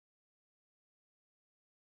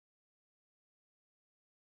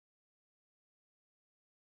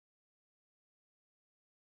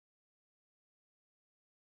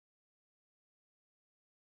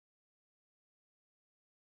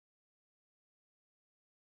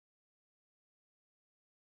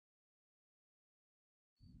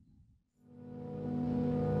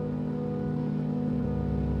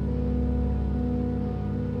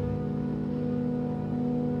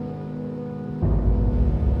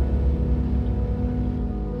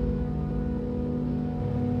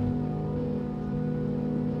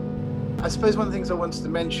I suppose one of the things I wanted to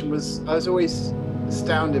mention was I was always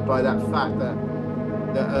astounded by that fact that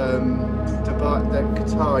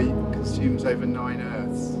Qatar consumes over 9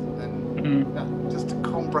 Earths, and that, just to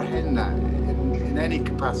comprehend that in any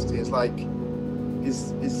capacity is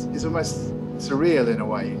almost surreal in a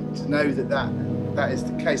way, to know that is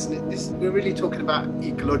the case. And we're really talking about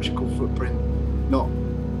ecological footprint, not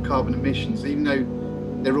carbon emissions, even though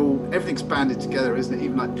everything's banded together, isn't it?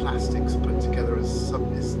 Even like plastics put together is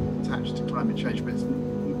attached to climate change, but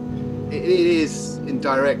it is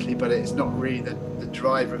indirectly, but it's not really the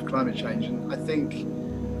driver of climate change. And I think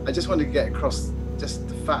I just wanted to get across just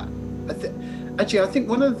the fact. I think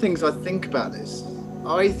one of the things I think about this,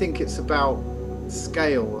 I think it's about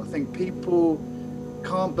scale. I think people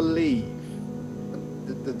can't believe,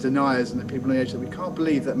 the deniers and the people on the edge, that we can't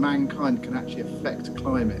believe that mankind can actually affect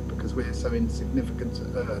climate because we're so insignificant to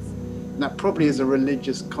Earth. And that probably is a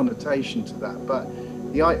religious connotation to that, but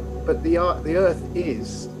the Earth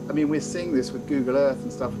is, I mean, we're seeing this with Google Earth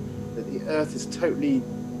and stuff, that the Earth is totally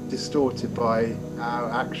distorted by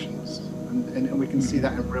our actions, and we can see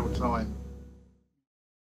that in real time.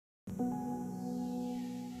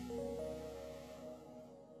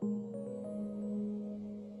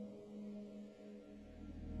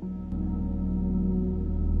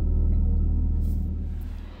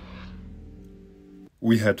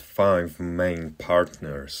 We had 5 main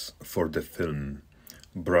partners for the film: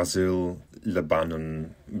 Brazil,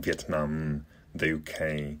 Lebanon, Vietnam, the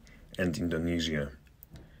UK, and Indonesia.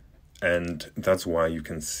 And that's why you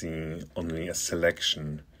can see only a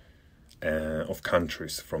selection of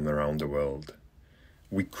countries from around the world.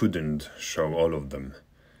 We couldn't show all of them,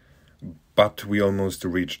 but we almost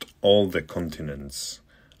reached all the continents,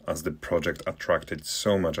 as the project attracted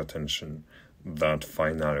so much attention that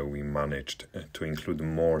finally we managed to include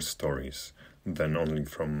more stories than only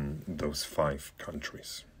from those 5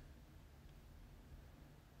 countries.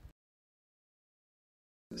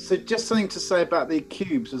 So just something to say about the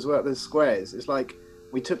cubes as well, the squares. It's like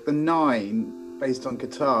we took the 9 based on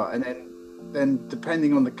Qatar, and then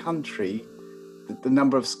depending on the country, the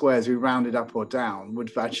number of squares we rounded up or down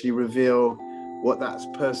would actually reveal what that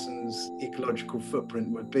person's ecological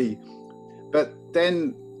footprint would be. But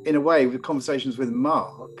then, in a way, with conversations with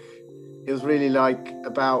Mark, it was really like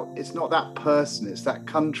about, it's not that person, it's that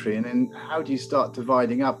country. And then how do you start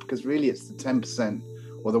dividing up? Because really it's the 10%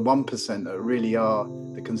 or the 1% that really are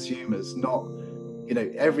the consumers, not,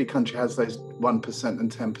 every country has those 1%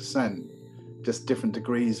 and 10%, just different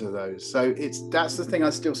degrees of those. So that's the thing I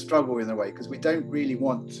still struggle with in a way, because we don't really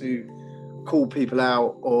want to call people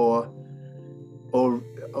out or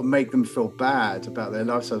make them feel bad about their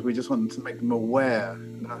lifestyles. We just want them to make them aware.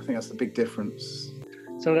 And I think that's the big difference.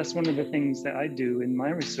 So that's one of the things that I do in my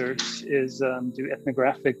research is do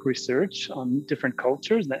ethnographic research on different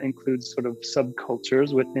cultures. That includes sort of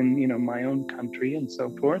subcultures within, my own country and so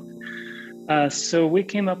forth. So we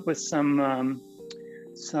came up with some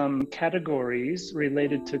categories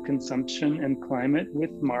related to consumption and climate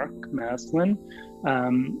with Mark Maslin.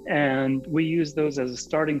 And we use those as a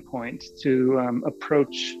starting point to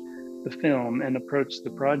approach the film and approach the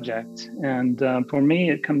project. And for me,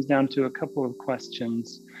 it comes down to a couple of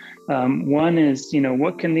questions. One is,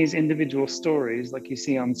 what can these individual stories, like you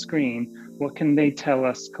see on screen, what can they tell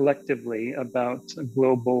us collectively about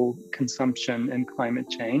global consumption and climate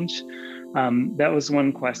change? That was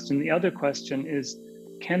one question. The other question is,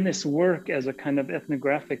 can this work as a kind of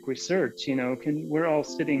ethnographic research? We're all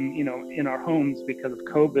sitting, in our homes because of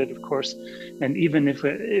COVID, of course, and even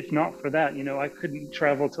if not for that, I couldn't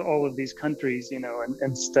travel to all of these countries,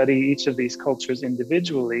 and study each of these cultures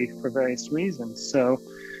individually for various reasons. So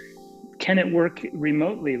can it work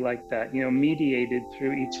remotely like that, mediated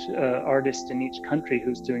through each artist in each country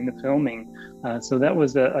who's doing the filming? So that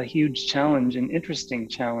was a huge challenge, an interesting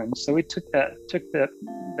challenge. So we took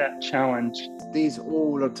that challenge. These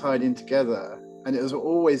all are tied in together, and it was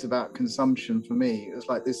always about consumption for me. It was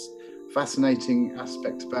like this fascinating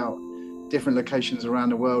aspect about different locations around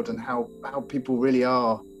the world and how people really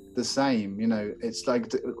are the same. It's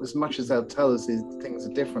like, as much as they'll tell us these things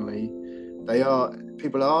are differently,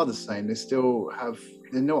 people are the same.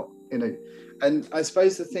 They're not, and I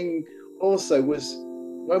suppose the thing also was,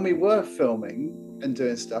 when we were filming and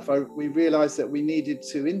doing stuff, we realized that we needed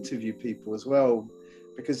to interview people as well,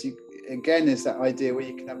 because again, it's that idea where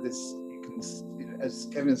you can have this, as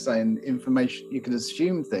Kevin's saying, information, you can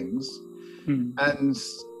assume things, and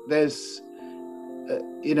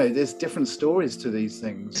there's different stories to these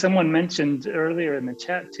things. Someone mentioned earlier in the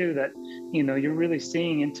chat too that, you're really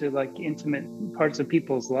seeing into like intimate parts of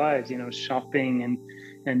people's lives, shopping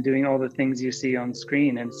and doing all the things you see on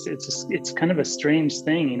screen. And it's kind of a strange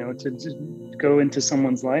thing, to just go into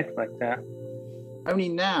someone's life like that. Only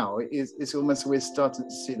now it's almost we're starting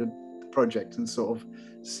to see the project and sort of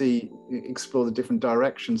explore the different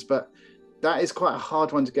directions. But that is quite a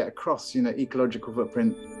hard one to get across, ecological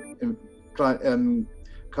footprint,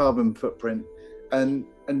 carbon footprint, and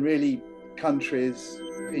really countries,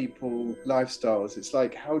 people, lifestyles. It's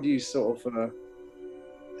like, how do you sort of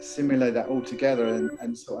assimilate that all together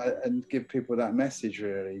and give people that message,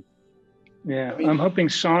 really? Yeah, I'm hoping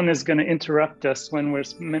Sean is going to interrupt us when we're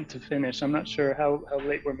meant to finish. I'm not sure how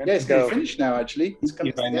late we're meant to go. Yeah, it's going to finish now, actually. It's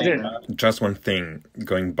coming to the end now. Just one thing,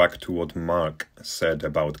 going back to what Mark said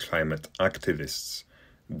about climate activists,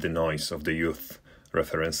 the noise of the youth,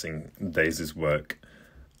 referencing Daze's work.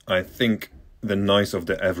 I think the noise of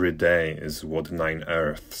the everyday is what 9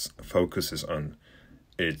 Earths focuses on.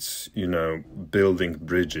 It's, building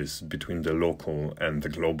bridges between the local and the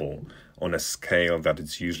global on a scale that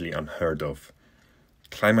is usually unheard of.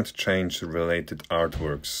 Climate change-related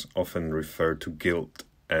artworks often refer to guilt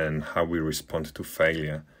and how we respond to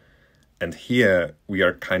failure. And here we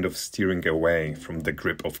are kind of steering away from the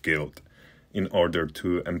grip of guilt in order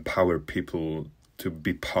to empower people to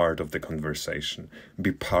be part of the conversation,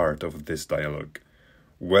 be part of this dialogue.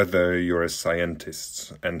 Whether you're a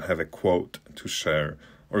scientist and have a quote to share,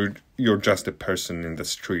 or you're just a person in the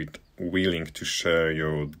street willing to share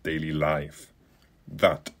your daily life.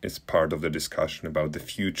 That is part of the discussion about the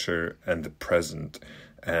future and the present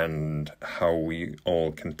and how we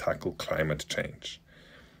all can tackle climate change.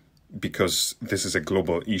 Because this is a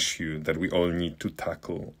global issue that we all need to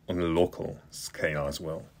tackle on a local scale as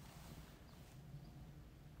well.